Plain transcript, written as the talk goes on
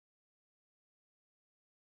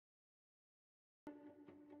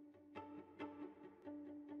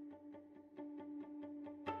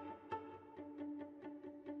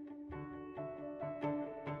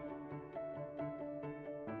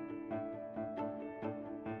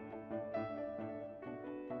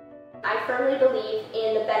I firmly believe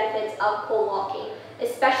in the benefits of pole walking,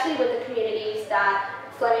 especially with the communities that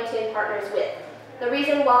Flemington partners with. The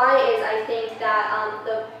reason why is I think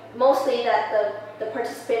that mostly the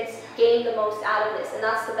participants gain the most out of this, and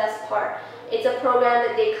that's the best part. It's a program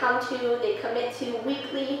that they come to, they commit to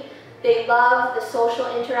weekly. They love the social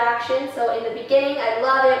interaction. So in the beginning, I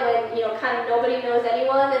love it when kind of nobody knows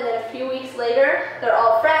anyone, and then a few weeks later, they're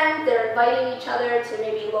all friends. They're inviting each other to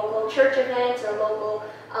maybe local church events or local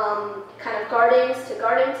kind of gardens to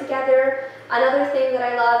garden together. Another thing that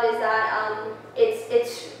I love is that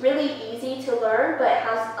it's really easy to learn, but it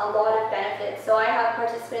has a lot of benefits. So I have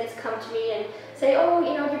participants come to me and say, oh,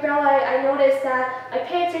 Gabriella, I noticed that my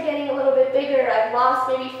pants are getting a little bit bigger. I've lost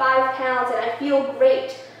maybe 5 pounds and I feel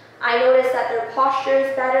great. I noticed that their posture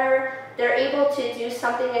is better. They're able to do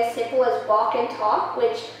something as simple as walk and talk,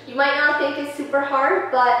 which you might not think is super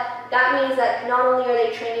hard, but that means that not only are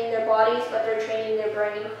they training their bodies, but they're training their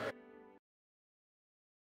brain.